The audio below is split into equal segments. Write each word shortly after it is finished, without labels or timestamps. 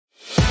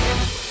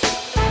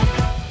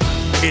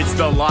It's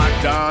the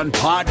Locked On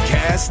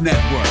Podcast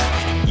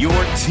Network, your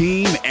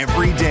team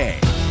every day.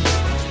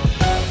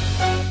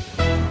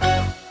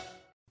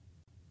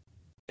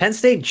 Penn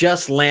State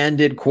just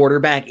landed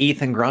quarterback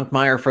Ethan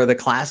Grunkmeyer for the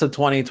class of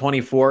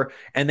 2024,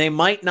 and they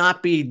might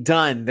not be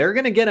done. They're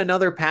going to get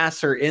another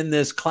passer in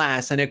this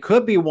class, and it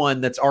could be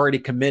one that's already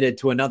committed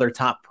to another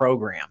top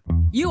program.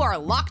 You are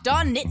Locked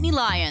On Nittany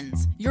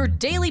Lions, your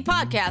daily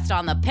podcast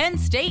on the Penn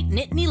State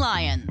Nittany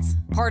Lions.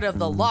 Part of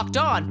the Locked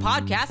On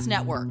Podcast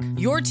Network,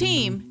 your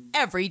team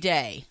every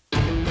day.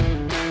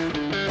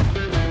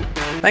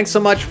 Thanks so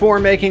much for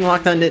making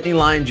Locked On Nittany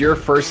Lions your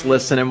first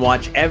listen and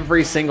watch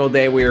every single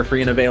day. We are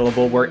free and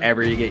available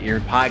wherever you get your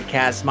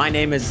podcasts. My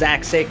name is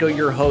Zach Sako,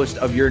 your host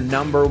of your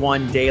number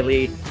one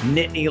daily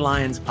Nittany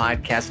Lions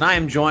podcast. And I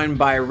am joined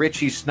by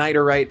Richie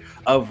Snyderwright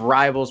of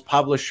Rivals,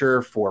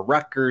 publisher for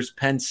Rutgers,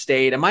 Penn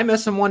State. Am I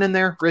missing one in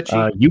there, Richie?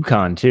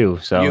 UConn too.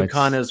 So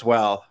UConn as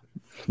well.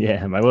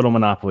 Yeah, my little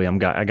monopoly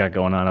I got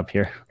going on up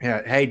here.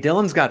 Yeah. Hey,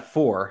 Dylan's got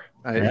four.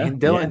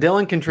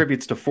 Dylan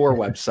contributes to 4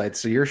 websites,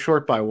 so you're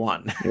short by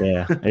 1.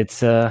 Yeah,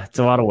 it's a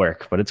lot of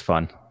work, but it's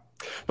fun.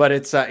 But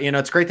it's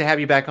it's great to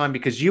have you back on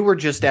because you were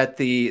just at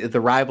the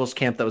Rivals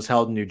camp that was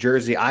held in New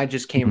Jersey. I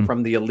just came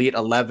from the Elite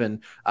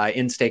 11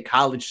 in-state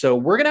college. So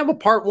we're going to have a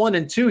part 1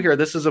 and 2 here.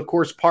 This is, of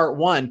course, part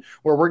 1,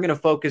 where we're going to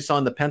focus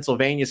on the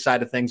Pennsylvania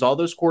side of things, all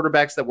those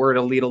quarterbacks that were at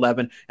Elite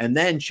 11, and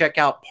then check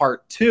out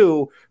part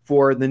 2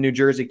 for the New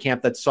Jersey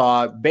camp that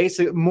saw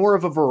basically more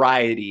of a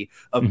variety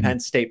of Penn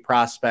State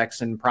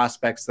prospects and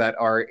prospects that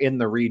are in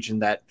the region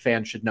that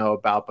fans should know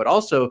about, but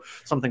also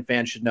something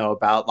fans should know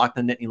about. Locked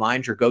On Nittany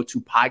Lions, your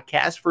go-to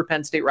podcast for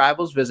Penn State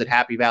Rivals. Visit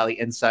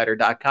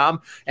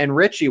happyvalleyinsider.com. And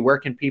Richie, where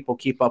can people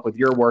keep up with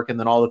your work and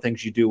then all the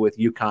things you do with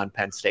UConn,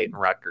 Penn State, and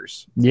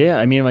Rutgers? Yeah,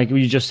 I mean, like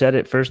we just said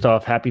it, first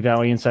off,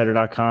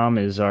 happyvalleyinsider.com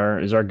is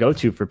our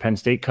go-to for Penn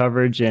State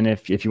coverage. And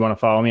if you want to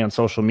follow me on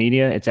social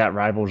media, it's at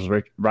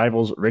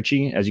Rivals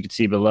Richie, as you can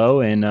see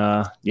below. And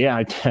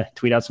I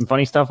tweet out some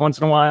funny stuff once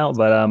in a while,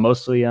 but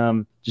mostly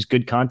just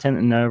good content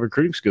and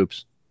recruiting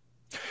scoops.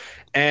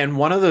 And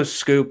one of those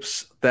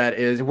scoops that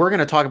is, we're going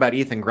to talk about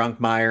Ethan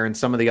Grunkmeyer and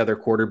some of the other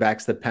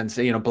quarterbacks that Penn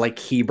State, Blake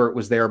Hebert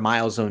was there,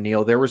 Miles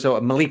O'Neill. There was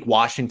a Malik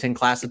Washington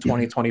class of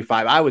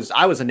 2025. I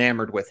was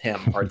enamored with him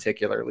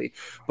particularly,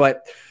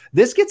 but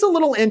this gets a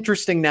little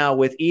interesting now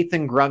with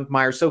Ethan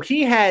Grunkmeyer. So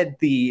he had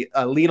the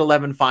Elite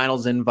 11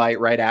 finals invite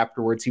right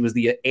afterwards. He was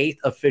the 8th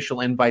official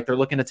invite. They're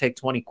looking to take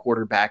 20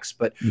 quarterbacks,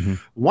 but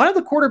one of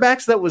the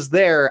quarterbacks that was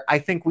there, I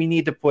think we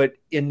need to put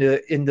into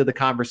the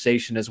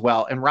conversation as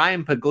well. And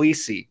Ryan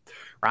Puglisi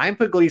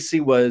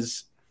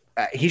was,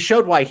 he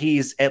showed why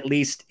he's at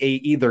least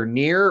either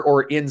near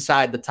or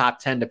inside the top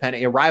 10,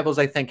 depending. Rivals,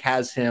 I think,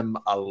 has him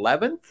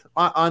 11th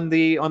on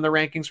the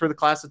rankings for the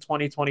class of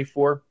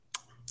 2024.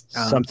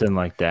 Something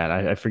like that.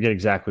 I forget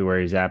exactly where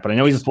he's at, but I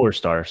know he's a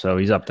 4-star, so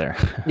he's up there.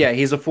 Yeah,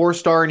 he's a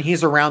 4-star, and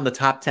he's around the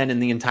top 10 in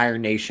the entire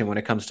nation when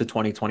it comes to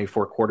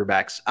 2024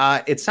 quarterbacks.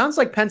 It sounds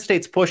like Penn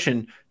State's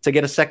pushing to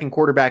get a second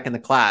quarterback in the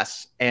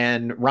class,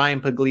 and Ryan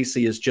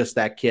Puglisi is just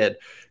that kid.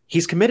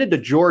 He's committed to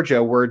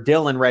Georgia, where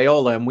Dylan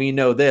Raiola, and we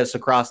know this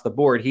across the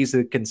board, he's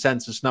the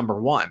consensus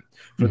number 1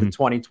 for the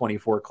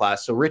 2024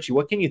 class. So, Richie,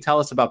 what can you tell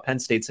us about Penn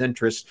State's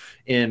interest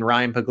in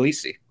Ryan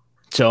Puglisi?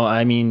 So,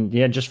 I mean,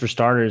 yeah, just for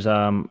starters,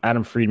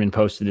 Adam Friedman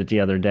posted it the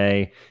other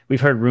day.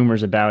 We've heard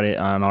rumors about it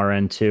on our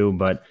end too,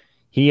 but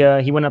he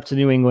went up to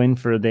New England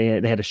they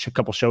had a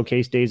couple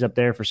showcase days up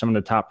there for some of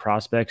the top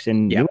prospects,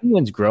 and New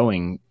England's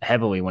growing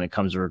heavily when it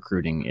comes to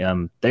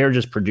recruiting. They are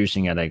just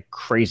producing at a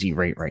crazy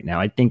rate right now.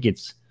 I think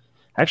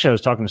I was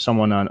talking to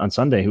someone on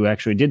Sunday who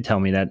actually did tell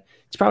me that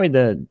it's probably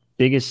the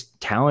biggest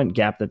talent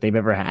gap that they've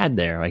ever had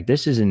there. Like,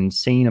 this is an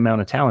insane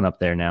amount of talent up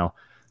there now,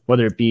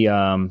 whether it be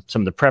some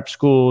of the prep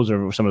schools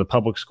or some of the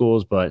public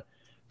schools. But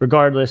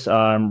regardless,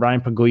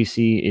 Ryan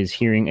Puglisi is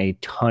hearing a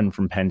ton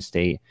from Penn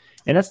State.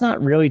 And that's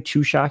not really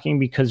too shocking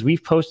because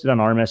we've posted on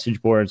our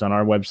message boards on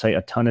our website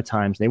a ton of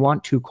times. They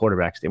want 2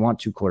 quarterbacks.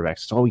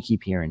 That's all we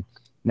keep hearing.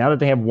 Now that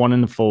they have one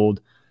in the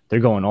fold, they're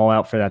going all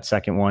out for that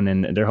second one,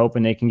 and they're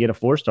hoping they can get a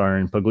 4-star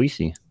in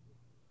Puglisi.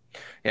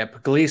 Yeah,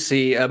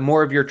 Puglisi,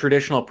 more of your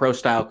traditional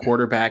pro-style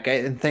quarterback.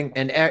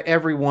 And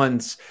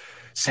everyone's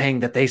saying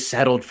that they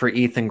settled for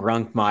Ethan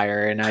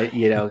Grunkmeyer,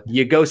 and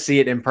you go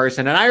see it in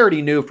person. And I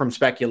already knew from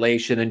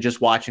speculation and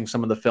just watching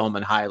some of the film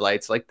and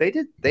highlights, like they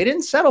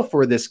didn't settle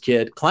for this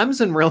kid.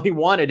 Clemson really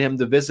wanted him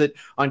to visit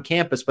on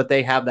campus, but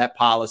they have that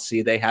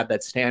policy. They have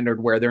that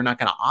standard where they're not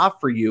going to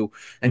offer you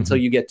until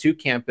you get to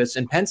campus.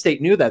 And Penn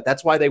State knew that.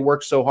 That's why they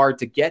worked so hard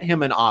to get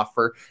him an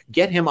offer,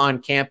 get him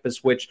on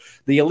campus, which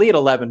the Elite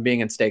 11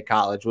 being in State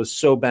College was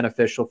so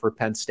beneficial for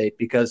Penn State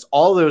because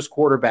all those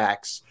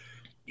quarterbacks,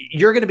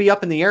 you're going to be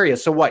up in the area.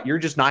 So what? You're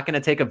just not going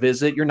to take a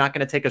visit. You're not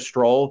going to take a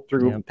stroll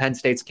through Penn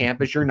State's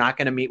campus. You're not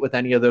going to meet with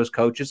any of those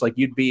coaches. Like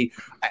you'd be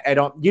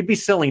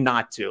silly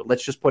not to.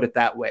 Let's just put it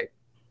that way.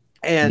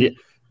 And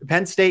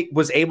Penn State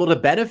was able to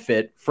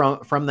benefit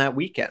from that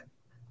weekend.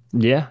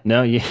 Yeah,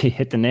 no, you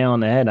hit the nail on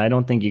the head. I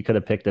don't think you could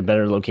have picked a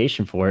better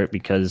location for it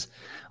because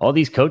all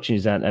these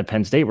coaches at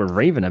Penn State were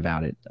raving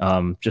about it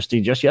just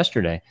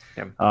yesterday.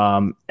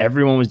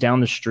 Everyone was down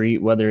the street,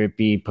 whether it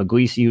be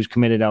Puglisi, who's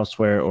committed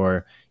elsewhere,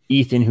 or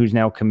Ethan, who's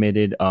now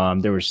committed.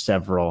 There were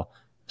several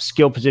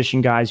skill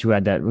position guys who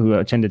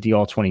attended the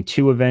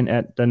All-22 event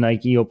at the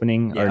Nike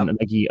opening, or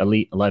Nike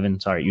Elite 11.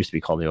 Sorry, it used to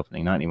be called the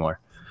opening, not anymore.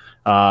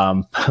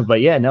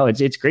 But yeah, no,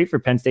 it's great for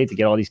Penn State to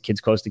get all these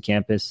kids close to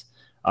campus.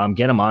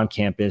 Get them on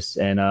campus.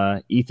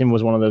 And Ethan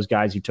was one of those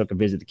guys who took a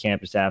visit to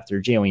campus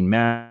after. Jalen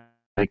Matt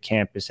at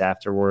campus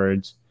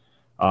afterwards.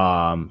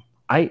 I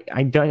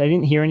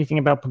didn't hear anything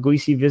about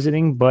Puglisi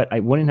visiting, but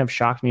it wouldn't have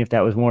shocked me if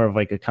that was more of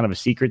like a kind of a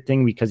secret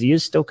thing because he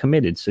is still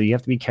committed. So you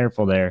have to be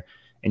careful there,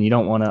 and you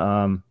don't want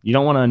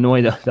to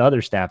annoy the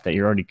other staff that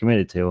you're already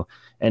committed to,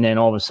 and then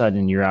all of a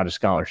sudden you're out of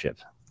scholarship.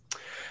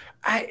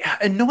 I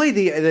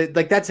annoy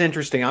like that's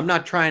interesting. I'm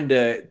not trying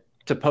to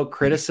poke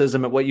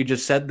criticism at what you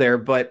just said there,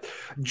 but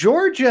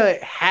Georgia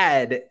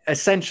had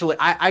essentially,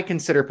 I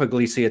consider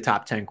Puglisi a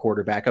top 10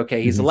 quarterback.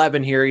 Okay, he's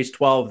 11 here, he's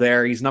 12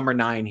 there, he's number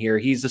 9 here.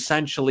 He's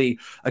essentially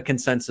a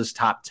consensus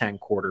top 10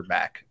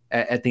 quarterback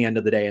at the end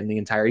of the day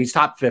he's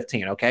top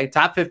 15, okay?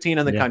 Top 15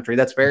 in the country.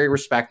 That's very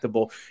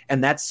respectable.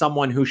 And that's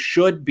someone who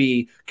should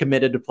be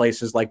committed to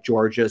places like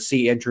Georgia,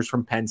 see interest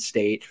from Penn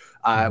State,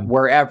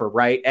 wherever,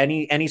 right?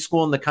 Any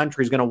school in the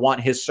country is going to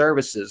want his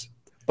services.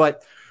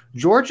 But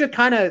Georgia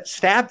kind of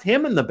stabbed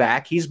him in the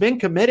back. He's been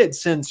committed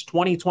since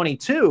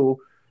 2022.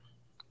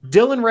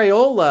 Dylan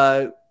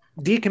Raiola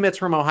decommits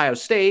from Ohio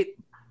State,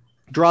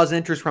 draws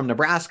interest from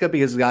Nebraska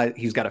because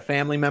he's got a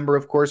family member,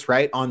 of course,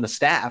 right, on the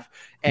staff.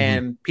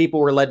 And people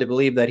were led to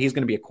believe that he's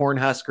going to be a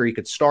Cornhusker. He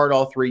could start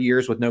all 3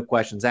 years with no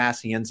questions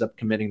asked. He ends up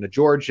committing to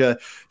Georgia.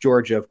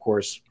 Georgia, of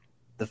course,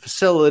 the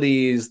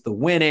facilities, the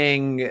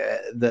winning,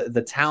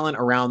 the talent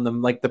around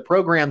them, like the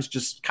program's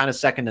just kind of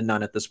second to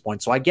none at this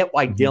point. So I get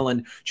why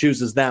Dylan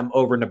chooses them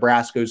over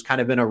Nebraska, who's kind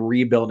of in a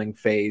rebuilding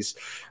phase.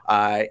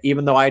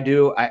 Even though I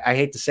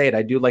hate to say it,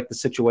 I do like the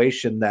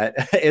situation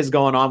that is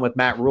going on with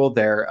Matt Rule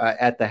there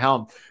at the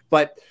helm.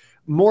 But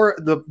more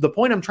the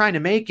point I'm trying to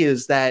make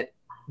is that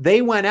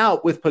they went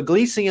out with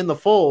Puglisi in the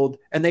fold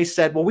and they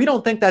said, well, we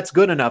don't think that's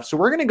good enough. So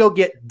we're going to go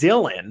get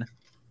Dylan,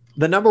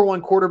 the number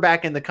 1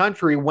 quarterback in the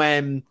country,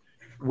 when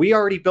we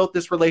already built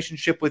this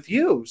relationship with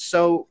you.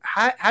 So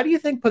how do you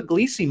think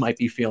Puglisi might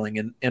be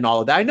feeling in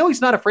all of that? I know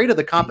he's not afraid of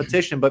the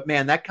competition, but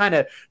man, that kind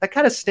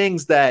of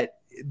stings that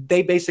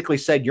they basically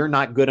said, you're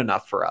not good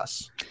enough for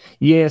us.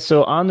 Yeah.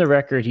 So on the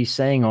record, he's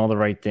saying all the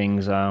right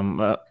things.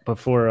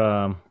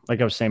 Before,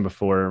 like I was saying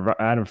before,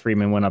 Adam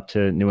Friedman went up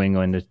to New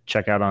England to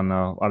check out on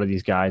a lot of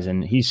these guys,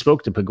 and he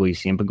spoke to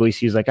Puglisi, and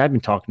Puglisi was like, I've been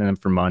talking to them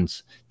for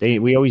months.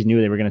 We always knew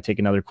they were going to take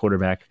another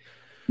quarterback.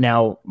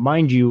 Now,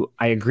 mind you,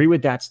 I agree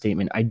with that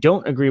statement. I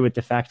don't agree with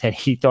the fact that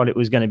he thought it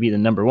was going to be the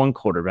number 1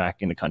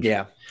 quarterback in the country.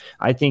 Yeah.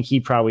 I think he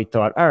probably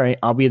thought, all right,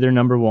 I'll be their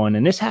number 1.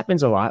 And this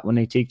happens a lot when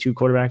they take 2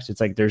 quarterbacks.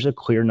 It's like there's a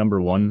clear number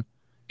 1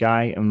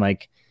 guy. I'm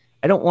like,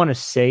 I don't want to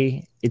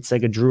say it's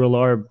like a Drew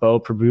Allard, Bo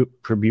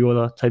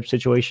Pribula type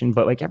situation,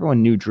 but like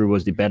everyone knew Drew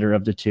was the better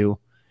of the 2.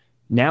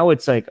 Now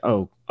it's like,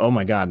 oh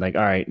my God, like,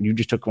 all right, you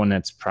just took one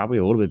that's probably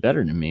a little bit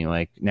better than me.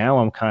 Like now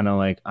I'm kind of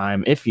like,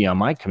 I'm iffy on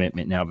my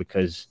commitment now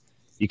because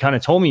you kind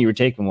of told me you were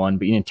taking one,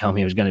 but you didn't tell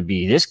me it was going to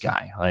be this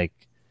guy. Like,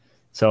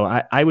 so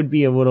I would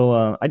be a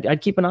little,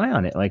 I'd keep an eye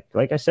on it.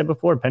 Like I said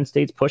before, Penn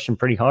State's pushing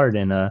pretty hard,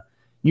 and they're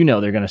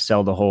going to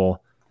sell the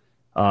whole,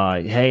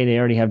 hey, they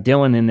already have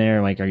Dylan in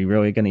there. Like, are you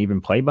really going to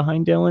even play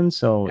behind Dylan?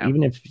 So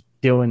even if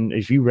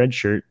you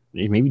redshirt,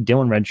 maybe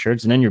Dylan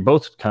redshirts, and then you're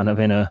both kind of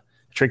in a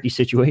tricky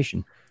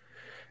situation.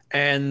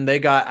 And they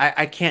got,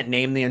 I can't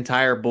name the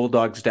entire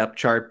Bulldogs depth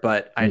chart,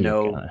 but I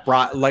know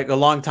like a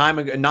long time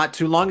ago, not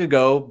too long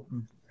ago,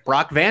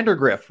 Brock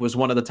Vandergriff was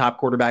one of the top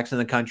quarterbacks in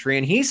the country,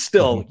 and he's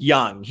still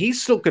young. He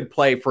still could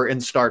play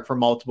and start for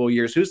multiple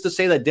years. Who's to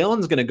say that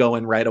Dylan's going to go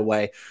in right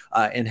away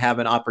and have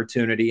an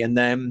opportunity? And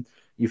then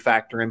you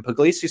factor in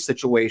Puglisi's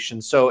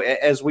situation. So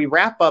as we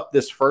wrap up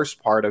this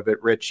first part of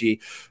it, Richie,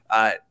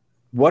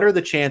 what are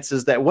the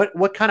chances that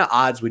what kind of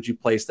odds would you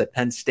place that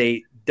Penn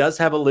State does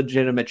have a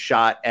legitimate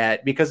shot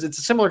at, because it's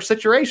a similar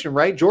situation,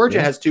 right? Georgia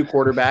has 2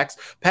 quarterbacks.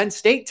 Penn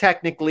State,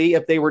 technically,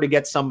 if they were to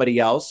get somebody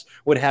else,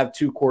 would have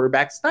 2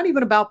 quarterbacks. It's not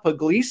even about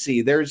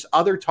Puglisi. There's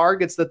other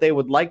targets that they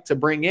would like to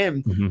bring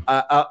in,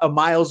 a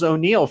Miles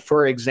O'Neill,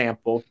 for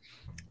example.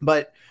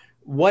 But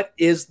what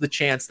is the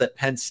chance that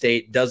Penn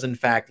State does in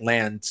fact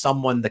land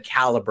someone the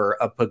caliber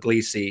of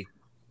Puglisi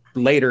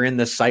later in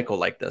this cycle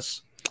like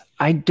this?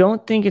 I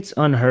don't think it's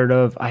unheard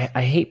of. I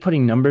hate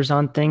putting numbers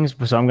on things,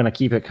 so I'm going to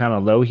keep it kind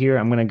of low here.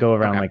 I'm going to go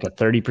around like a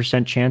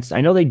 30% chance.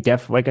 I know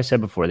like I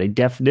said before,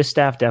 this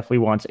staff definitely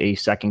wants a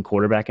second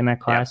quarterback in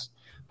that class.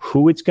 Yeah.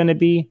 Who it's going to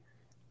be,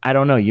 I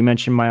don't know. You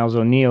mentioned Miles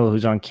O'Neill,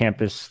 who's on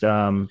campus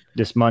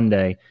this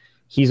Monday.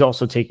 He's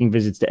also taking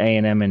visits to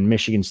A&M and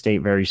Michigan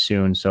State very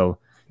soon. So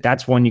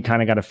that's one you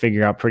kind of got to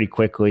figure out pretty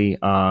quickly.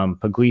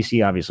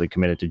 Puglisi obviously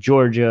committed to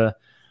Georgia.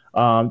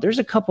 There's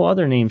a couple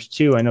other names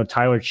too. I know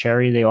Tyler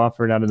Cherry, they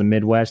offered out of the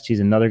Midwest. He's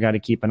another guy to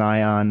keep an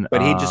eye on.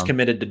 But he just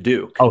committed to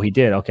Duke. Oh, he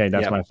did. Okay,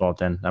 that's my fault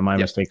then. My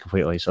mistake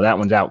completely. So that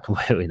one's out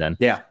completely then.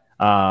 Yeah.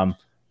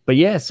 But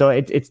yeah, so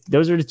it's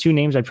those are the two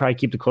names I'd probably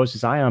keep the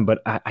closest eye on.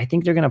 But I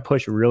think they're going to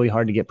push really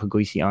hard to get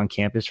Puglisi on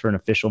campus for an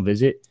official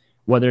visit.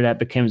 Whether that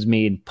becomes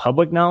made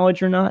public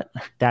knowledge or not,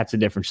 that's a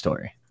different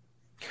story.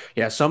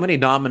 Yeah, so many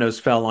dominoes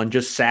fell on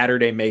just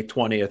Saturday, May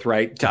 20th,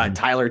 right?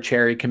 Tyler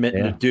Cherry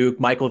committing to Duke,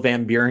 Michael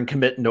Van Buren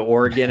committing to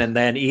Oregon, and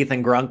then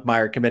Ethan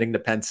Grunkmeyer committing to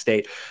Penn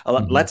State.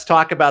 Let's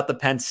talk about the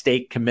Penn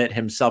State commit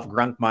himself,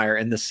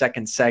 Grunkmeyer, in the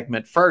second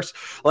segment. First,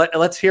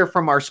 let's hear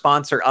from our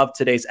sponsor of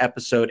today's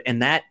episode,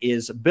 and that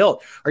is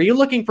Built. Are you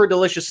looking for a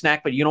delicious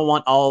snack, but you don't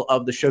want all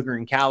of the sugar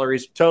and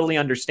calories? Totally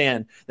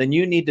understand. Then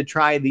you need to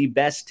try the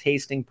best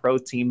tasting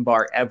protein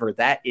bar ever.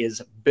 That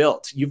is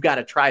Built. You've got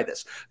to try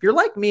this. If you're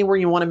like me, where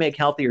you want to make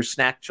healthier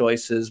snack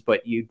choices,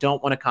 but you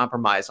don't want to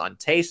compromise on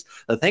taste,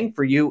 the thing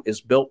for you is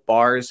Built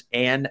Bars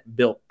and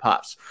Built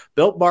Puffs.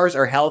 Built Bars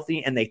are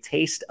healthy and they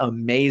taste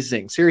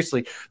amazing.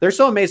 Seriously, they're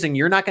so amazing,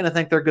 you're not going to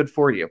think they're good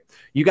for you.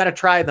 You got to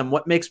try them.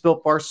 What makes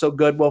Built Bars so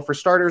good? Well, for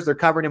starters, they're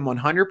covered in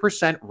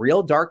 100%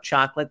 real dark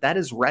chocolate. That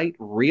is right,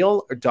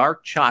 real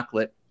dark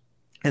chocolate.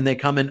 And they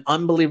come in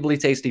unbelievably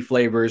tasty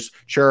flavors: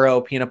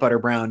 churro, peanut butter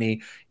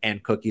brownie,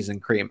 and cookies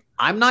and cream.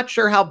 I'm not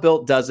sure how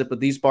Built does it,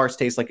 but these bars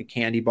taste like a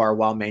candy bar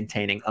while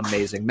maintaining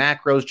amazing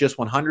macros. Just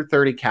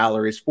 130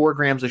 calories, 4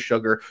 grams of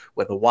sugar,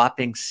 with a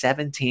whopping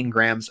 17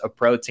 grams of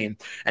protein.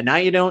 And now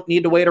you don't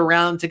need to wait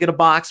around to get a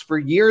box. For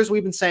years,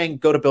 we've been saying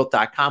go to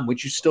Built.com,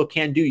 which you still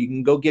can do. You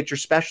can go get your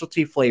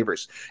specialty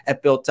flavors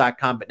at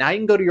Built.com. But now you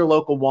can go to your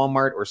local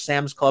Walmart or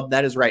Sam's Club.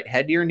 That is right.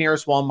 Head to your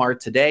nearest Walmart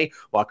today.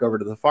 Walk over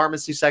to the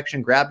pharmacy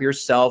section. Grab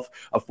yourself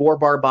a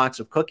 4-bar box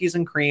of cookies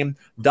and cream,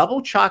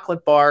 double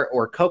chocolate bar,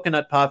 or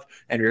coconut puff,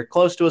 and you're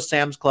close to a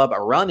Sam's Club,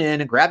 run in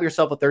and grab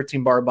yourself a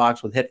 13-bar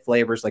box with hit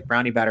flavors like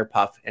brownie batter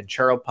puff and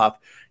churro puff.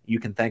 You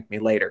can thank me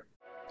later.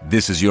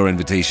 This is your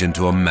invitation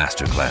to a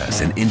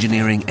masterclass in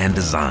engineering and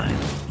design.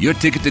 Your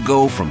ticket to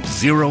go from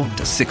 0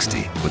 to 60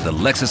 with the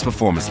Lexus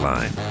Performance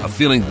Line. A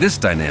feeling this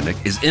dynamic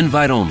is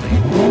invite only.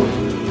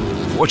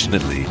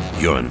 Fortunately,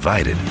 you're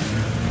invited.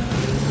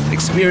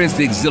 Experience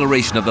the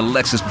exhilaration of the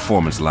Lexus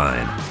Performance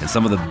Line and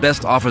some of the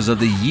best offers of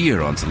the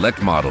year on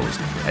select models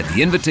at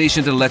the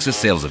Invitation to Lexus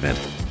sales event,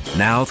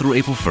 now through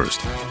April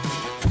 1st.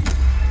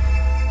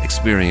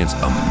 Experience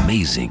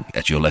amazing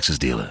at your Lexus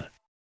dealer.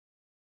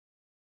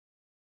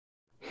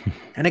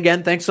 And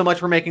again, thanks so much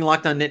for making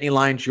Locked On Nittany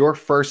Lions your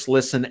first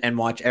listen and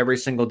watch every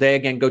single day.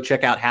 Again, go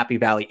check out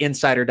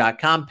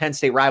HappyValleyInsider.com. Penn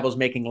State Rivals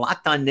making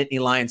Locked On Nittany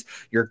Lions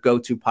your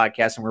go-to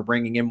podcast, and we're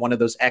bringing in one of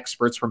those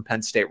experts from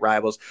Penn State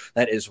Rivals.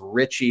 That is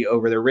Richie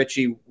over there.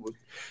 Richie,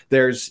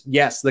 there's,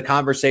 the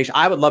conversation.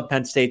 I would love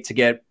Penn State to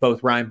get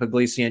both Ryan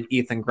Puglisi and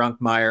Ethan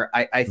Grunkmeyer.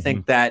 I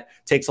think that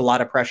takes a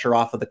lot of pressure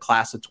off of the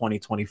class of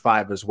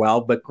 2025 as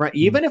well. But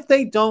even if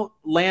they don't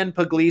land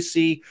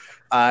Puglisi,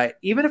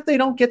 even if they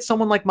don't get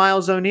someone like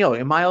Miles O'Neal,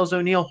 and Miles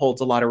O'Neal holds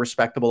a lot of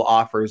respectable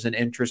offers and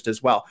interest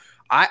as well,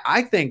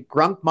 I think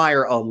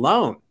Grunkmeyer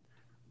alone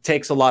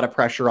takes a lot of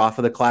pressure off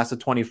of the class of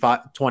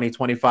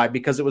 2025,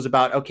 because it was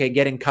about,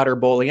 getting Cutter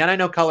Boley. And I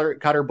know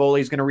Cutter Boley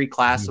is going to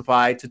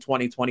reclassify to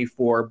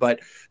 2024,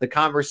 but the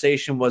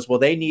conversation was, well,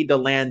 they need to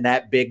land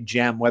that big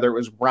gem, whether it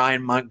was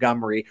Brian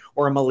Montgomery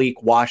or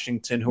Malik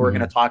Washington, who we're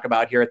going to talk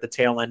about here at the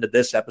tail end of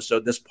this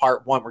episode, this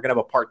part one. We're going to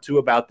have a part two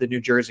about the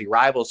New Jersey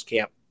Rivals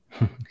camp.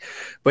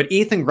 But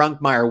Ethan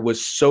Grunkmeyer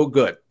was so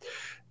good.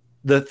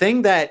 The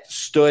thing that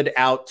stood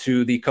out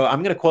to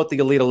I'm going to quote the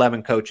Elite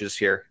 11 coaches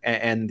here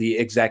and the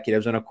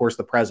executives, and of course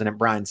the president,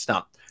 Brian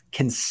Stump: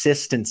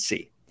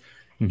 consistency.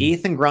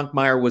 Ethan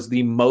Grunkmeyer was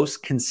the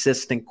most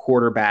consistent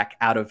quarterback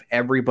out of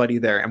everybody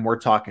there. And we're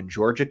talking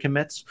Georgia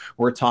commits.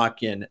 We're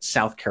talking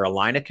South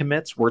Carolina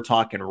commits. We're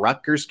talking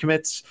Rutgers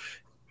commits.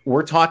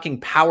 We're talking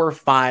Power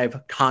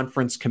 5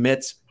 conference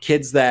commits,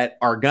 kids that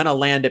are going to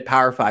land at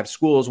Power 5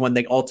 schools when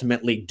they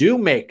ultimately do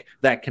make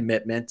that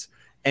commitment.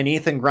 And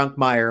Ethan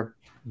Grunkmeyer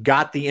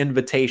got the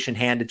invitation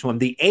handed to him,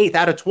 the 8th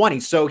out of 20.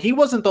 So he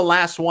wasn't the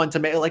last one to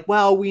make,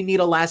 we need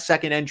a last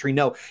second entry.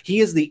 No, he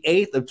is the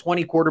 8th of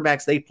 20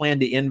 quarterbacks they plan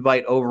to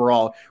invite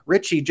overall.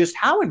 Richie, just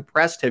how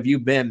impressed have you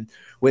been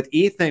with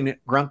Ethan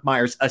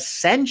Grunkmeyer's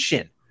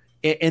ascension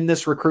in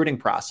this recruiting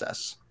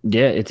process?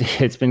 Yeah,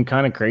 it's been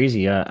kind of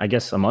crazy. I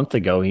guess a month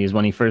ago is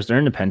when he first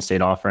earned a Penn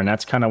State offer, and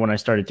that's kind of when I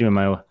started doing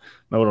my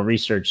little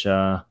research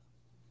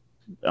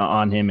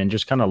on him and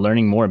just kind of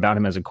learning more about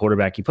him as a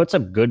quarterback. He puts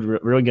up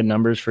really good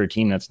numbers for a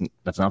team that's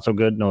not so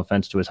good. No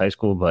offense to his high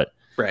school, but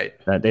right,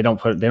 they don't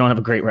have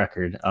a great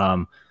record.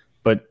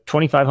 But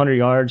 2,500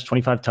 yards,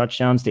 25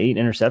 touchdowns to 8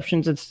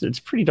 interceptions, it's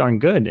pretty darn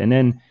good. And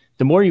then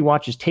the more you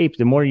watch his tape,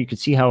 the more you can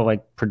see how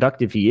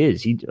productive he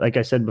is. He, like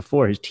I said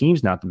before, his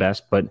team's not the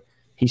best, but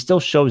he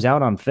still shows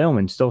out on film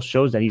and still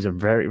shows that he's a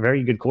very,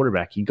 very good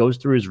quarterback. He goes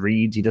through his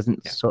reads. He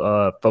doesn't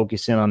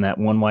focus in on that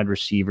one wide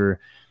receiver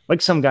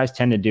like some guys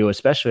tend to do,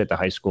 especially at the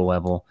high school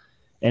level.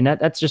 And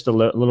that's just a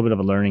little bit of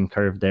a learning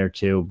curve there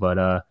too.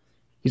 But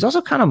he's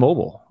also kind of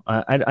mobile.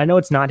 I know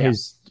it's not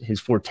his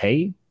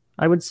forte,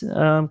 I would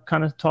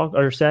kind of talk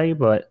or say,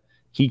 but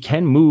he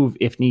can move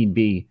if need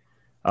be.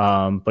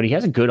 But he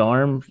has a good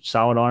arm,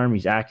 solid arm.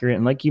 He's accurate.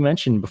 And like you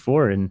mentioned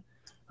before, and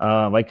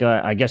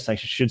I guess I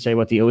should say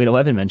what the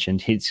 0811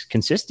 mentioned, he's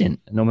consistent.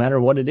 No matter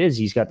what it is,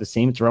 he's got the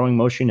same throwing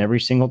motion every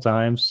single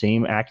time,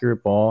 same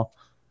accurate ball.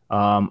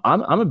 I'm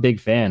a big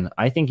fan.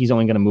 I think he's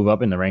only going to move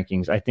up in the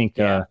rankings. I think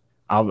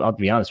I'll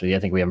be honest with you. I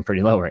think we have him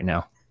pretty low right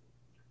now.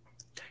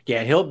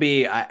 Yeah, he'll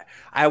be.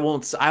 I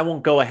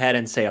won't go ahead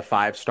and say a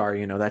 5-star.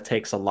 That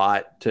takes a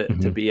lot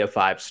to be a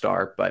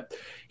 5-star, but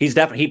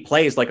he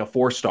plays like a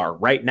 4-star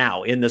right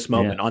now in this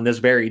moment on this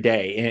very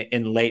day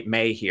in late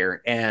May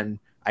here, and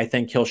I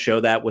think he'll show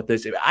that with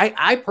this.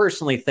 I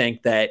personally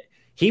think that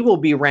he will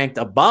be ranked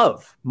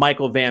above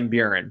Michael Van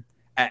Buren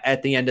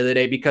at the end of the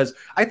day, because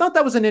I thought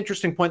that was an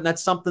interesting point, and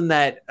that's something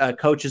that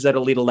coaches at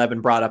Elite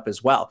 11 brought up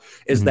as well,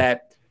 is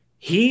that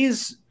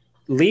he's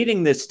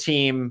leading this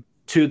team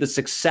to the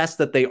success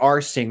that they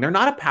are seeing. They're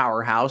not a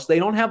powerhouse. They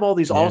don't have all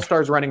these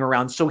all-stars running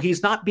around. So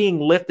he's not being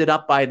lifted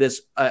up by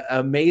this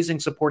amazing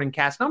supporting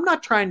cast. And I'm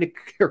not trying to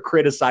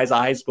criticize a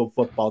high school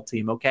football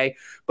team, okay?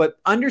 But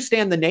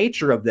understand the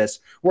nature of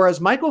this.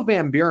 Whereas Michael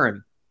Van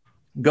Buren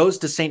goes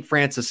to St.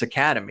 Francis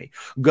Academy,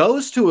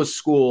 goes to a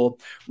school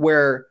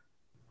where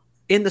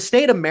in the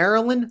state of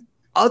Maryland,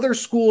 other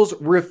schools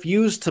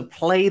refuse to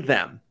play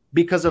them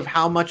because of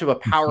how much of a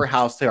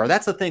powerhouse they are.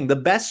 That's the thing. The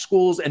best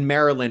schools in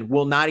Maryland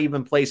will not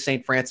even play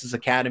St. Francis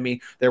Academy.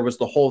 There was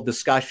the whole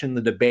discussion,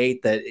 the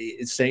debate that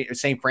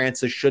St.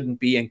 Francis shouldn't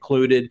be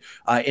included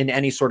in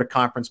any sort of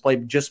conference play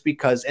just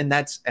because, and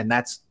that's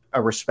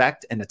a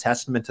respect and a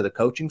testament to the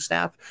coaching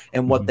staff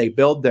and what they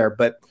build there.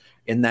 But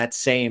in that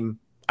same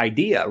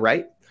idea,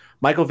 right?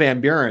 Michael Van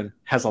Buren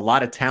has a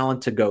lot of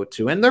talent to go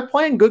to, and they're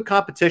playing good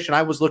competition.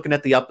 I was looking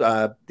at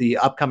the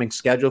upcoming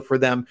schedule for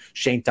them.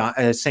 St.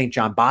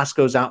 John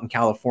Bosco's out in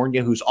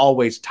California, who's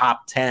always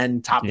top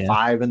 10, top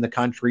 5 in the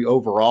country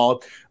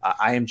overall.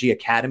 IMG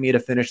Academy to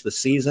finish the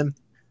season.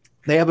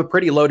 They have a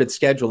pretty loaded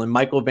schedule, and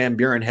Michael Van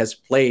Buren has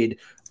played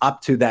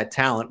up to that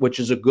talent, which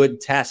is a good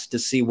test to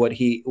see what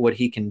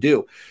he can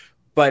do.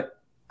 But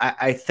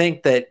I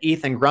think that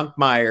Ethan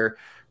Grunkmeyer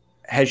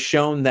has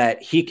shown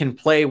that he can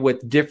play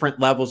with different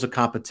levels of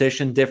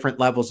competition, different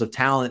levels of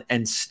talent,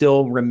 and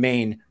still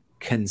remain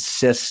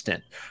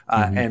consistent.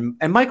 And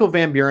Michael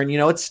Van Buren,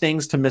 it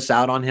stings to miss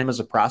out on him as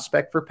a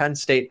prospect for Penn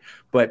State,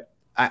 but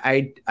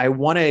I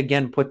want to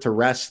again put to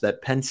rest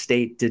that Penn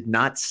State did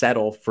not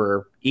settle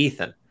for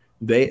Ethan.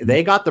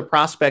 They got the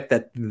prospect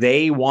that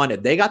they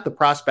wanted. They got the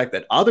prospect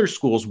that other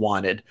schools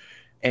wanted,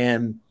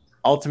 and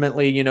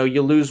ultimately,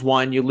 you lose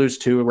one, you lose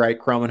two, right?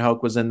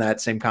 Kromenhoek was in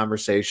that same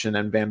conversation,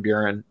 and Van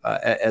Buren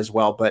as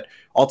well. But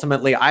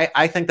ultimately,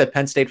 I think that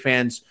Penn State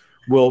fans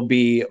will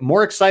be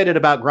more excited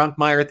about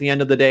Grunkmeyer at the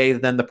end of the day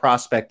than the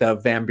prospect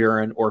of Van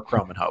Buren or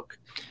Kromenhoek.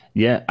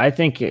 Yeah, I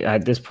think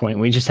at this point,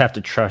 we just have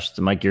to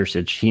trust Mike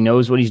Yursich. He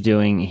knows what he's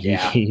doing.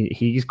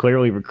 He's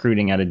clearly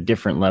recruiting at a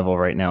different level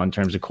right now in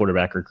terms of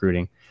quarterback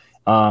recruiting.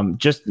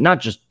 Just not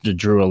just the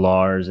Drew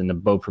Alars and the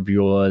Bo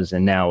Prabulas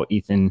and now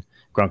Ethan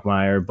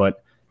Grunkmeyer,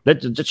 but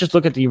let's just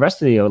look at the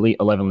rest of the Elite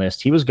 11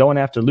 list. He was going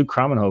after Luke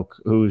Kromenhoek,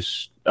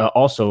 who's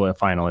also a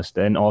finalist,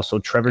 and also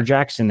Trevor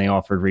Jackson they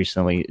offered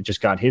recently, just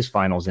got his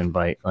finals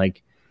invite.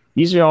 Like,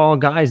 these are all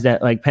guys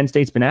that like Penn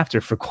State's been after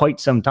for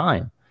quite some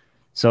time.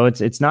 So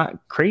it's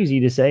not crazy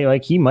to say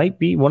like he might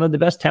be one of the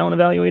best talent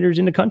evaluators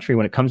in the country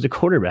when it comes to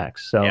quarterbacks.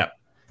 So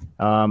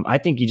I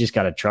think you just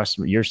got to trust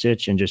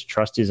Yursich and just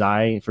trust his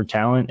eye for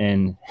talent,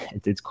 and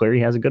it's clear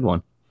he has a good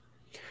one.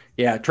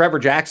 Yeah, Trevor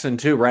Jackson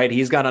too, right?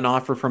 He's got an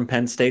offer from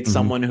Penn State,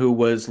 someone who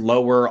was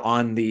lower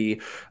on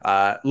the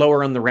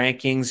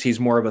rankings. He's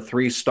more of a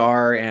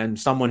 3-star and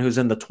someone who's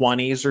in the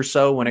 20s or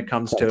so when it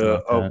comes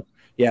to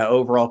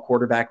overall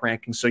quarterback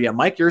rankings. So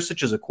Mike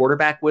Yursich is a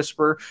quarterback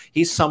whisperer.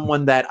 He's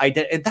someone that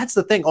and that's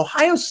the thing.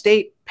 Ohio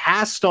State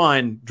passed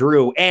on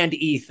Drew and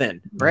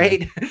Ethan,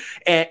 right?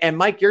 And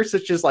Mike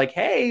Yursich is like,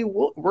 hey,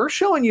 we're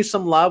showing you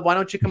some love. Why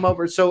don't you come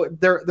over? So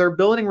they're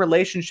building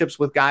relationships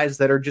with guys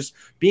that are just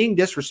being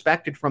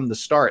disrespected from the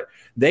start.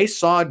 They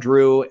saw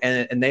Drew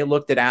and they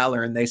looked at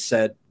Aller and they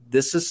said,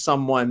 this is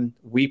someone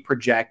we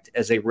project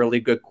as a really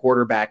good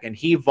quarterback. And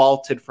he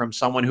vaulted from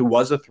someone who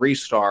was a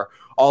 3-star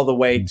all the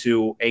way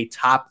to a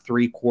top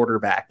 3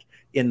 quarterback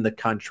in the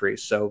country.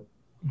 So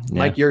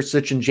Mike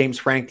Yursich and James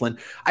Franklin.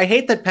 I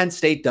hate that Penn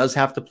State does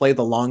have to play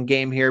the long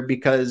game here,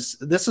 because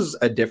this is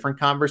a different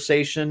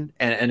conversation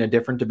and a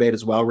different debate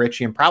as well,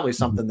 Richie, and probably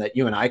something that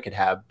you and I could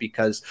have,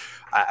 because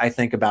I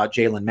think about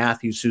Jalen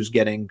Matthews, who's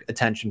getting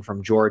attention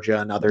from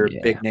Georgia and other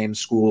big name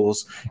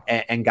schools,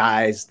 and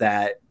guys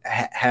that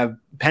have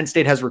Penn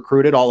State has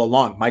recruited all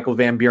along. Michael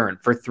Van Buren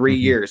for 3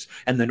 years,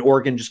 and then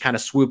Oregon just kind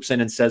of swoops in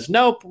and says,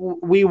 nope,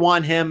 we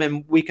want him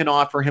and we can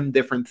offer him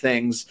different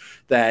things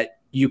that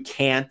you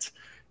can't.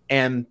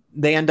 And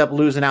they end up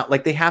losing out.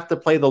 Like, they have to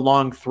play the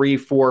long 3,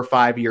 4,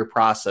 5 year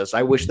process.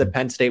 I wish that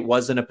Penn State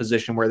was in a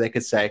position where they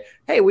could say,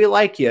 hey, we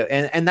like you.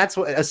 And that's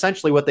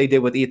essentially what they did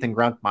with Ethan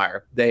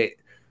Grunkmeyer. They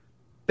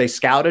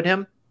scouted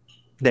him.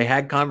 They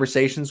had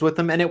conversations with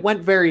him, and it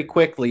went very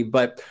quickly.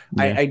 But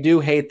I do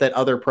hate that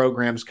other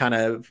programs kind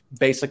of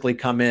basically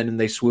come in and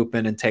they swoop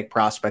in and take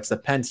prospects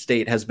that Penn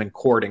State has been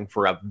courting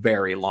for a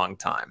very long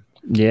time.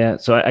 Yeah,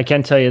 so I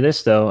can tell you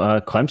this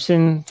though,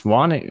 Clemson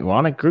wanted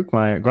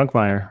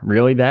Grunkmeyer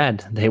really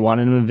bad. They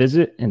wanted him to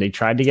visit, and they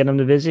tried to get him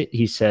to visit.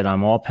 He said,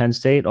 "I'm all Penn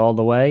State all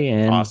the way,"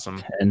 and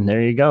awesome. And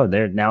there you go.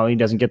 There now he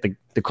doesn't get the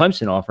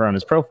Clemson offer on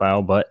his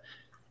profile, but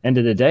end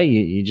of the day,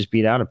 you just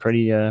beat out a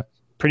pretty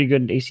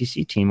good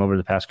ACC team over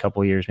the past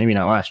couple of years. Maybe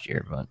not last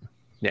year, but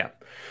yeah.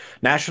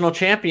 National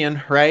champion,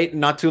 right?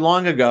 Not too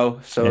long ago.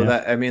 So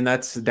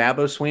that's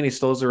Dabo Swinney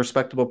still is a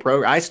respectable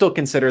program. I still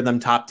consider them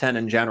top 10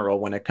 in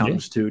general when it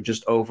comes to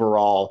just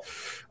overall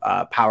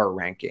power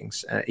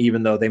rankings,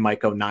 even though they might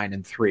go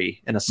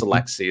 9-3 in a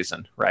select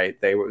season, right?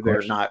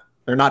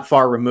 They're not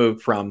far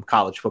removed from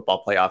college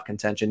football playoff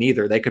contention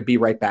either. They could be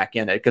right back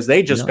in it because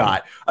they just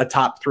got a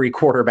top 3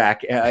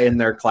 quarterback in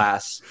their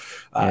class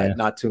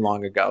not too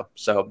long ago.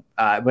 So,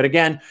 but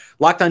again,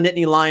 Locked on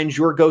Nittany Lions,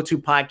 your go-to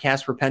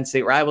podcast for Penn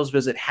State rivals.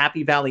 Visit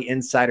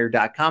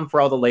happyvalleyinsider.com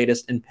for all the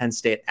latest in Penn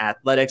State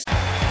athletics.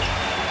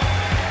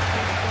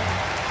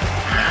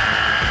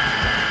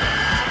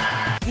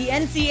 The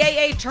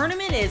NCAA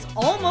tournament is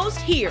almost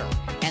here,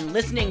 and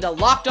listening to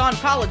Locked On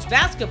College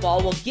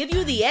Basketball will give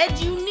you the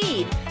edge you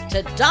need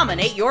to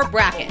dominate your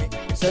bracket.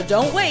 So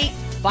don't wait.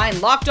 Find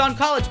Locked On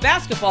College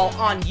Basketball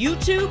on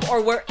YouTube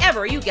or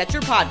wherever you get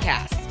your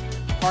podcasts.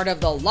 Part of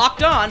the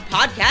Locked On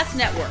Podcast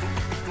Network.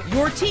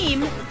 Your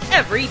team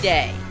every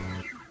day.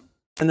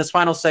 In this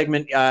final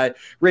segment,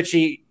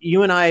 Richie,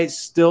 you and I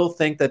still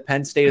think that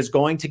Penn State is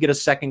going to get a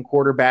second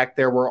quarterback.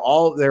 There were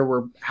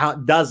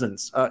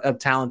dozens of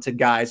talented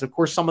guys. Of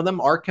course, some of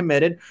them are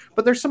committed,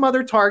 but there's some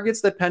other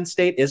targets that Penn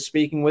State is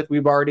speaking with.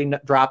 We've already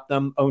dropped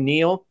them.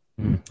 O'Neal,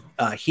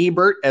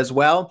 Hebert as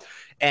well.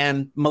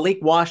 And Malik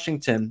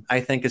Washington, I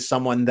think, is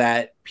someone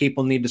that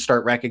people need to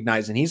start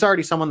recognizing. He's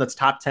already someone that's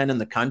top 10 in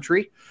the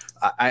country.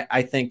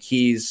 I think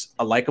he's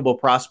a likable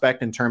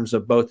prospect in terms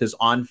of both his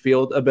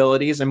on-field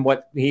abilities and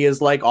what he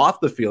is like off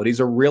the field. He's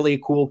a really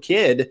cool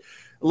kid.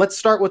 Let's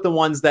start with the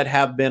ones that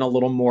have been a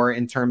little more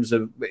in terms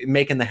of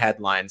making the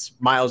headlines.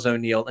 Miles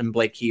O'Neal and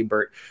Blake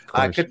Hebert.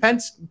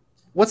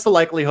 What's the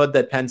likelihood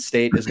that Penn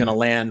State is going to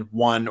land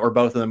one or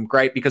both of them?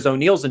 Great, because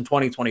O'Neal's in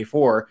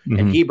 2024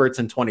 and Hebert's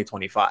in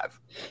 2025.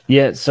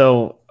 Yeah,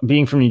 so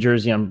being from New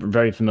Jersey, I'm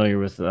very familiar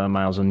with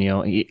Miles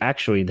O'Neal.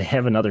 They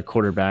have another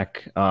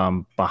quarterback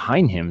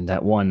behind him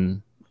that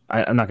won.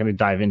 I'm not going to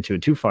dive into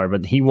it too far,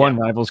 but he won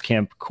Rivals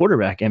Camp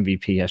quarterback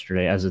MVP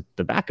yesterday as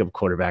the backup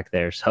quarterback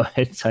there. So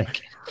it's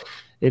like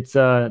it's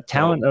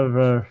talent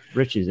of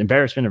riches,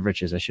 embarrassment of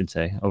riches, I should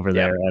say, over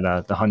there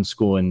at the Hun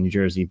School in New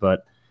Jersey.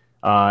 But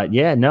I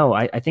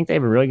think they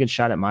have a really good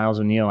shot at Miles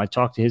O'Neal. I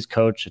talked to his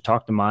coach. I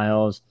talked to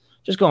Miles,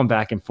 just going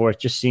back and forth,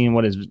 just seeing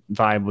what his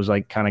vibe was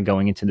like kind of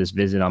going into this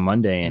visit on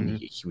Monday. And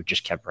he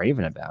just kept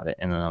raving about it.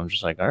 And then I was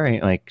just like, all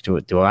right, like,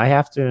 do I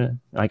have to,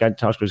 like, I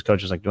talked to his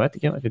coach, I was like, do I have to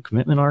get like a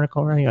commitment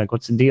article already? Like,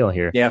 what's the deal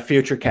here? Yeah.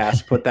 Future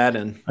cast, put that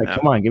in.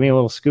 Come on, give me a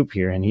little scoop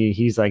here. And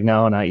he's like,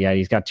 no, not yet.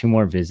 He's got 2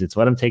 more visits.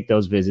 Let him take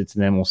those visits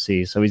and then we'll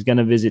see. So he's going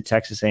to visit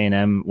Texas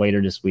A&M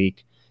later this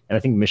week. And I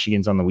think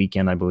Michigan's on the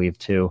weekend, I believe,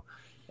 too.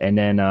 And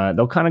then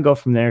they'll kind of go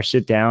from there,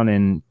 sit down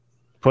and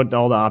put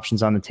all the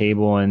options on the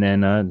table. And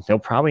then they'll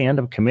probably end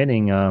up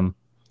committing, I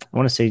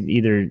want to say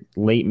either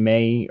late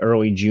May,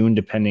 early June,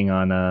 depending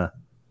on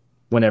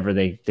whenever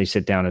they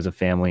sit down as a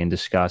family and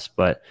discuss.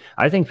 But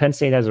I think Penn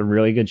State has a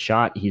really good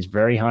shot. He's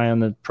very high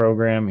on the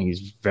program.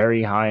 He's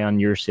very high on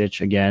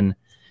Yurcich again.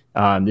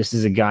 This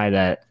is a guy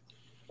that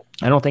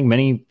I don't think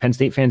many Penn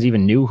State fans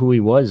even knew who he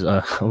was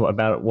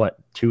about,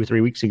 2 or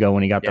 3 weeks ago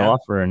when he got the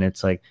offer. And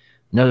it's like,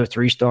 another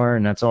 3-star,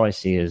 and that's all I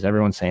see is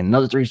everyone saying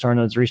another 3-star,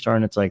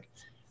 and it's like,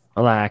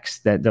 relax.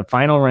 That the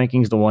final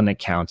ranking is the one that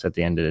counts at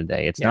the end of the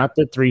day. It's not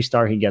the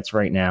 3-star he gets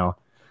right now.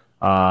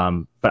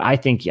 But I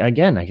think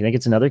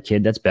it's another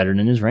kid that's better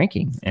than his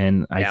ranking,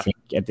 and I think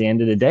at the end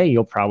of the day,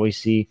 you'll probably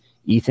see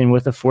Ethan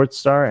with a 4th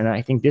star, and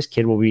I think this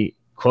kid will be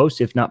close,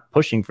 if not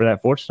pushing for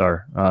that 4th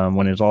star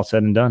when it's all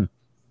said and done.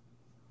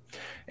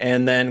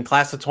 And then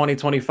class of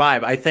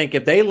 2025, I think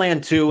if they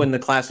land 2 in the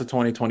class of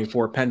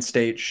 2024, Penn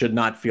State should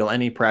not feel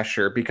any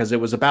pressure because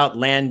it was about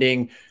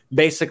landing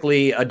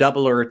basically a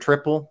double or a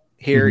triple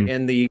here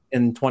in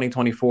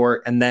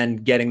 2024 and then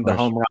getting the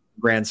home run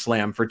grand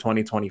slam for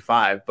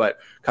 2025. But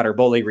Cutter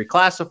Boley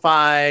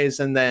reclassifies,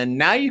 and then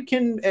now you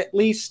can at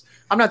least,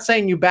 I'm not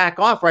saying you back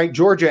off, right?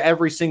 Georgia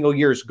every single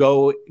year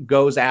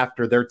goes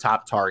after their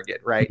top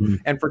target, right?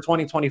 And for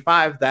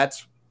 2025,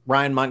 that's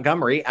Ryan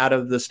Montgomery out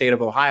of the state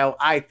of Ohio.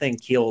 I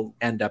think he'll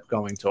end up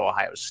going to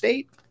Ohio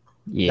State.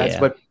 Yeah. That's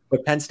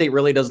what Penn State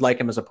really does like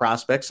him as a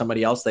prospect.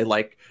 Somebody else they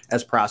like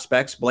as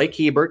prospects. Blake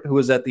Hebert, who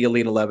was at the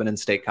Elite 11 in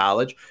State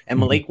College, and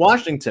Malik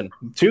Washington,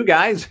 2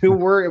 guys who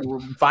were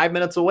 5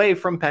 minutes away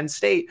from Penn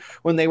State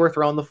when they were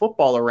throwing the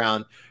football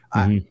around.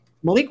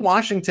 Malik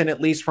Washington,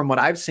 at least from what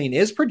I've seen,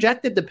 is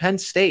projected to Penn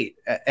State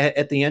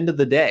at the end of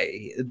the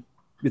day.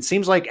 It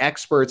seems like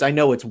experts, I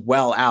know it's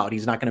well out.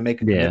 He's not going to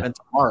make a commitment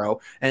tomorrow.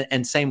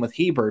 And same with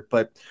Hebert.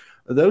 But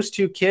those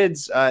two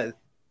kids,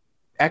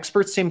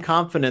 experts seem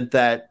confident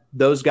that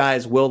those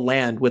guys will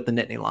land with the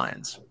Nittany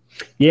Lions.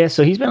 Yeah,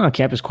 so he's been on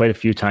campus quite a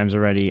few times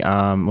already.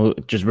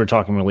 We're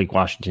talking Malik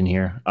Washington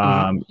here.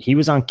 He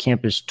was on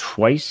campus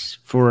twice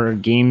for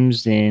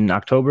games in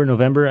October,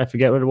 November. I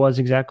forget what it was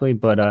exactly,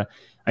 but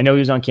I know he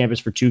was on campus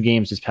for 2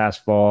 games this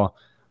past fall.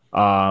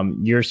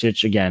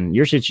 Yurcich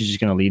is just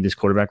going to lead this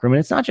quarterback room, and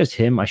it's not just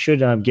him. I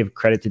should give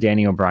credit to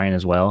Danny O'Brien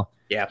as well.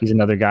 Yeah, he's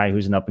another guy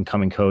who's an up and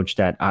coming coach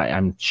that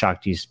I'm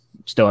shocked he's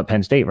still at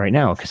Penn State right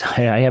now, because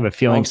I have a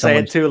feeling. Don't say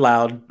it too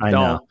loud. I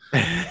know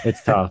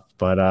it's tough,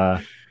 but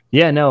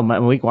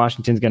Malik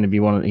Washington's going to be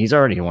he's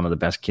already one of the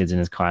best kids in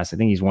his class. I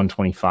think he's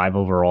 125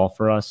 overall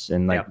for us,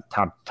 and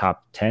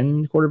top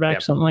 10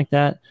 quarterback, something like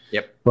that.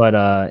 Yep.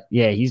 But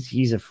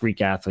he's a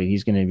freak athlete.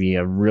 He's going to be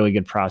a really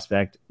good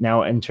prospect.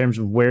 Now, in terms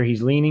of where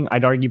he's leaning,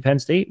 I'd argue Penn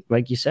State,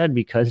 like you said,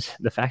 because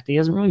the fact that he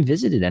hasn't really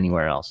visited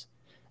anywhere else.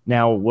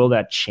 Now, will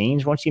that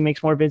change once he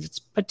makes more visits?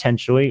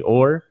 Potentially,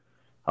 or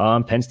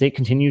Penn State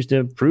continues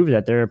to prove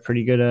that they're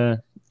pretty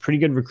good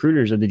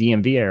recruiters of the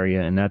DMV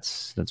area, and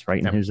that's right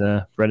in his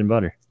bread and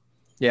butter.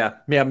 Yeah,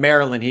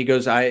 Maryland. He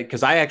goes,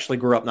 because I actually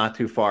grew up not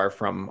too far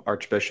from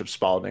Archbishop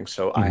Spalding,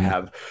 so I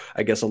have,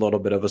 I guess, a little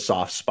bit of a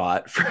soft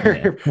spot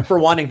for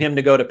wanting him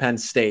to go to Penn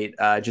State.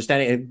 Just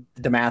any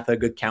DeMatha,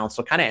 Good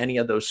Counsel, kind of any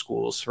of those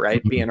schools,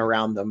 right? Being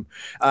around them,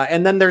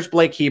 and then there's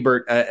Blake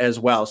Hebert as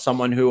well,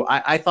 someone who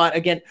I thought,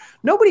 again,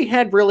 nobody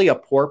had really a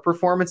poor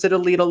performance at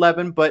Elite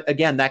 11, but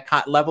again, that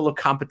level of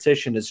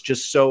competition is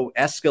just so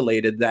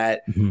escalated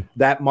that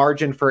that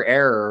margin for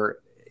error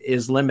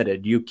is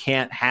limited. You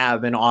can't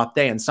have an off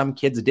day, and some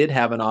kids did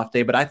have an off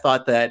day, but I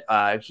thought that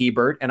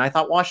Hebert, and I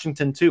thought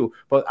Washington too,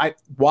 but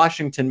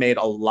Washington made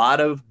a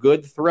lot of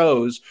good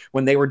throws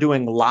when they were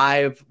doing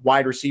live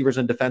wide receivers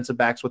and defensive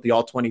backs with the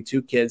all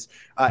 22 kids.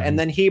 And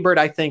then Hebert,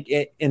 I think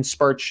in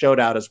spurts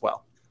showed out as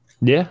well.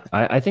 Yeah,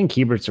 I think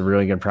Hebert's a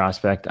really good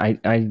prospect. I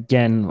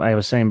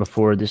was saying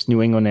before, this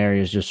New England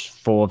area is just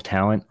full of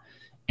talent.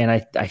 And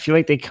I feel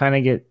like they kind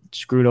of get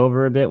screwed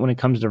over a bit when it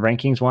comes to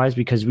rankings wise,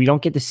 because we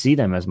don't get to see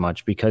them as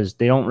much, because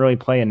they don't really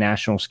play a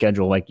national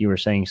schedule like you were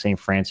saying St.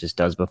 Francis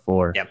does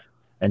before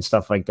and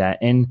stuff like that.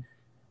 And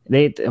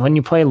when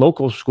you play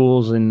local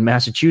schools in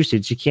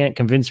Massachusetts, you can't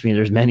convince me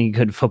there's many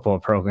good football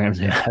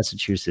programs in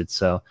Massachusetts.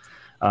 So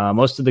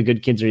most of the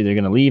good kids are either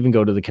going to leave and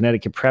go to the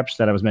Connecticut preps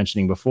that I was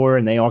mentioning before,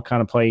 and they all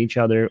kind of play each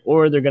other,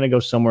 or they're going to go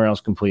somewhere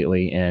else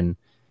completely and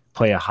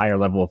play a higher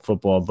level of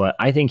football. But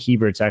I think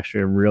Hebert's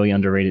actually a really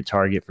underrated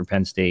target for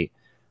Penn State.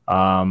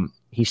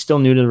 He's still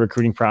new to the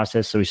recruiting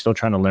process, so he's still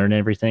trying to learn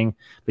everything.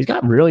 But he's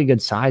got really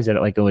good size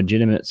at like a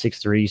legitimate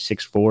 6'3",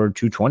 6'4",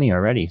 220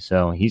 already.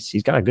 So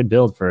he's got a good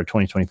build for a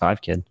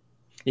 2025 kid.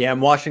 Yeah,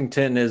 and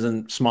Washington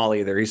isn't small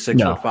either. He's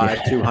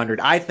 6'5", 200.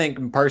 I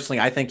think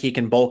personally, he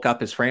can bulk up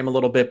his frame a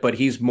little bit, but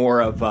he's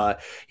more of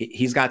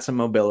he's got some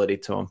mobility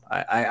to him.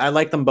 I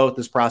like them both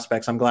as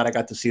prospects. I'm glad I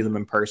got to see them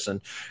in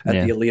person at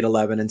the Elite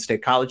 11 in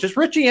State College. Just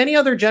Richie, any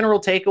other general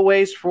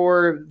takeaways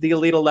for the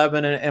Elite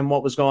 11 and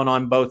what was going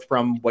on, both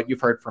from what you've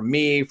heard from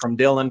me, from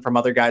Dylan, from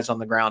other guys on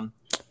the ground?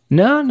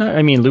 No.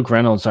 I mean, Luke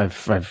Reynolds,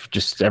 I've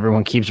just,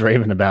 everyone keeps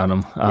raving about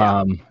him.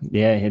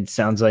 It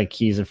sounds like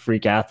he's a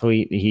freak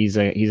athlete. He's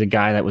a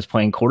guy that was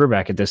playing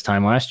quarterback at this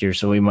time last year.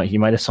 So he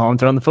might have saw him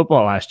throwing the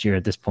football last year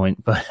at this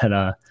point, but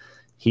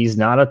he's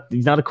not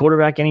a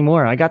quarterback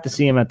anymore. I got to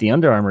see him at the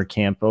Under Armour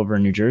camp over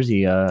in New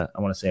Jersey. I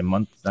want to say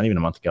not even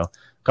a month ago,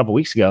 a couple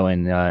weeks ago.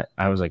 And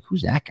I was like,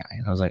 who's that guy?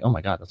 And I was like, oh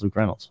my God, that's Luke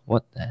Reynolds.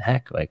 What the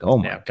heck? Like, oh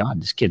my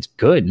God, this kid's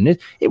good. And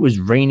it was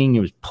raining.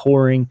 It was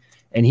pouring.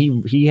 And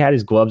he had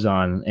his gloves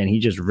on, and he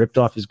just ripped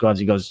off his gloves.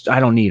 He goes, I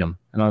don't need them.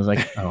 And I was like,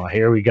 oh,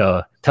 here we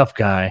go. Tough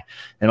guy.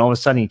 And all of a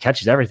sudden he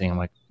catches everything. I'm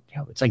like,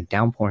 it's like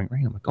downpouring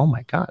rain. I'm like, oh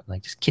my God,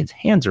 like this kid's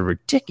hands are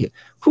ridiculous.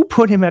 Who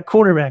put him at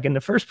quarterback in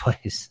the first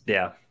place?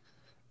 Yeah.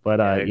 But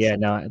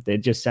they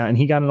just sound, and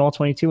he got an all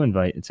 22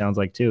 invite, it sounds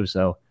like too.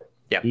 So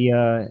he's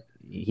going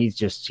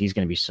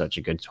to be such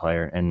a good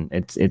player. And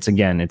it's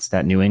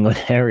that New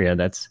England area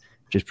that's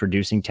just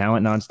producing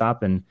talent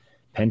nonstop. And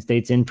Penn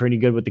State's in pretty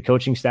good with the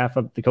coaching staff,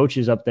 the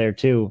coaches up there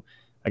too.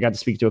 I got to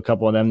speak to a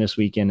couple of them this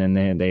weekend,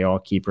 and they all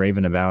keep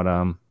raving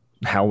about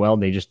how well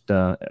they just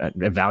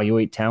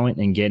evaluate talent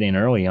and get in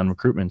early on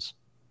recruitments.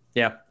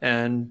 Yeah,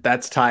 and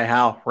that's Ty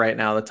Howe right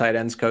now, the tight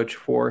ends coach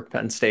for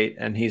Penn State,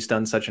 and he's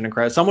done such an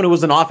incredible. Someone who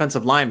was an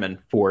offensive lineman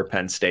for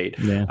Penn State,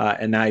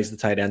 and now he's the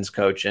tight ends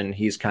coach, and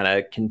he's kind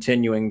of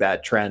continuing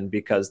that trend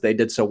because they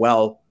did so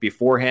well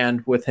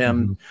beforehand with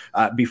him,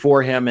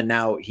 before him, and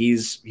now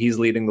he's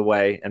leading the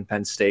way. And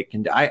Penn State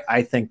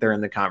I think they're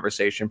in the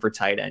conversation for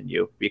tight end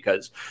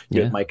because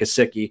you have Mike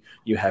Gesicki,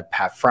 you have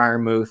Pat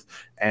Freiermuth,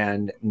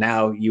 and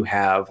now you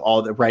have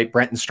all the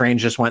Brenton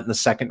Strange just went in the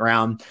second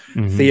round,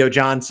 Theo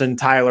Johnson,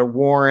 Tyler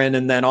Warren,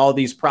 and then all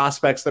these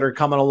prospects that are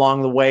coming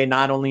along the way,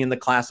 not only in the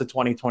class of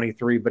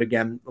 2023, but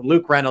again,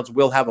 Luke Reynolds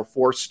will have a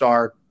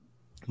 4-star,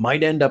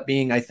 might end up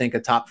being, I think, a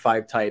top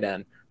 5 tight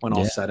end when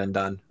all said and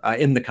done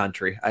in the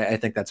country. I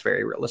think that's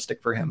very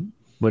realistic for him.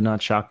 Would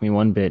not shock me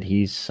one bit.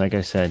 He's, like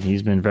I said,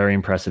 he's been very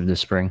impressive this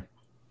spring.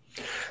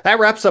 That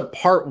wraps up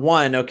part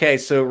one. Okay,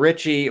 so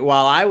Richie,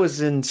 while I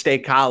was in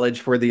State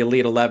College for the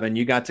Elite 11,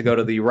 you got to go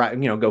to the,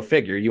 go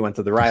figure, you went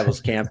to the Rivals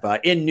camp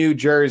in New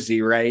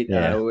Jersey, right?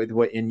 Yeah.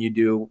 And you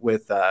do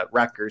with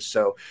Rutgers.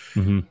 So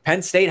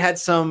Penn State had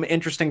some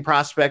interesting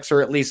prospects,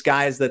 or at least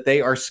guys that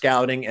they are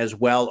scouting as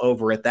well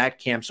over at that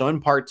camp. So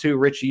in part two,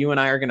 Richie, you and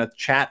I are going to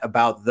chat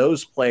about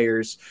those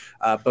players.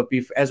 But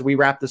as we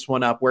wrap this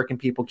one up, where can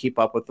people keep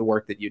up with the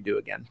work that you do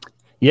again?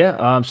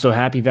 Yeah, so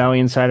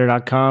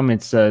happyvalleyinsider.com.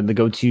 It's the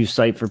go-to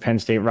site for Penn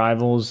State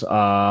Rivals.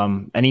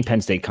 Any Penn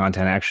State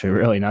content, actually,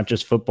 really, not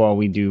just football.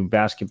 We do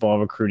basketball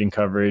recruiting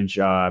coverage,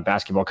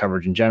 basketball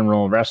coverage in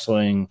general,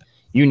 wrestling,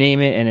 you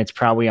name it, and it's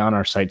probably on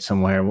our site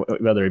somewhere,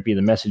 whether it be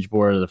the message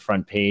board or the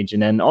front page.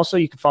 And then also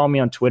you can follow me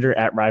on Twitter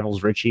at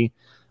RivalsRichie.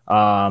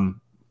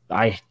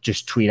 I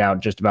just tweet out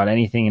just about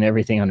anything and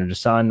everything under the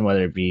sun,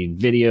 whether it be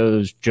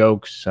videos,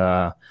 jokes,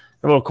 a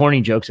little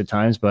corny jokes at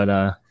times,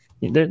 but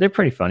they're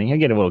pretty funny. I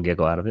get a little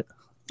giggle out of it.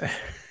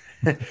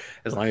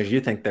 As long as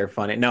you think they're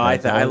funny. No,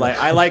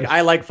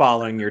 I like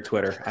following your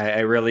Twitter. I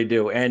really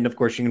do. And of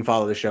course, you can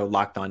follow the show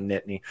Locked On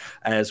Nittany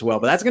as well.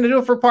 But that's going to do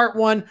it for part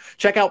one.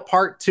 Check out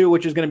part two,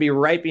 which is going to be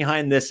right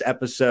behind this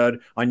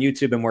episode on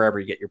YouTube and wherever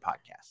you get your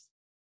podcasts.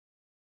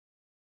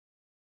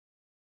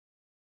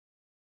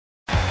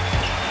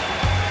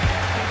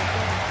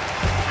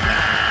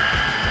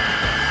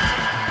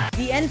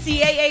 The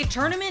NCAA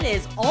tournament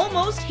is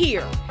almost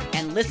here,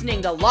 and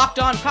listening to Locked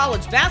On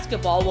College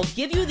Basketball will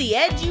give you the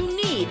edge you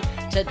need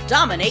to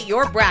dominate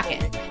your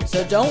bracket.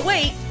 So don't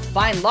wait.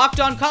 Find Locked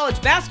On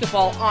College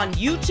Basketball on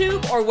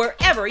YouTube or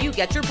wherever you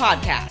get your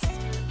podcasts.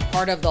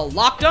 Part of the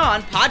Locked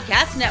On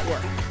Podcast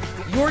Network.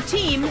 Your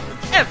team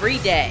every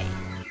day.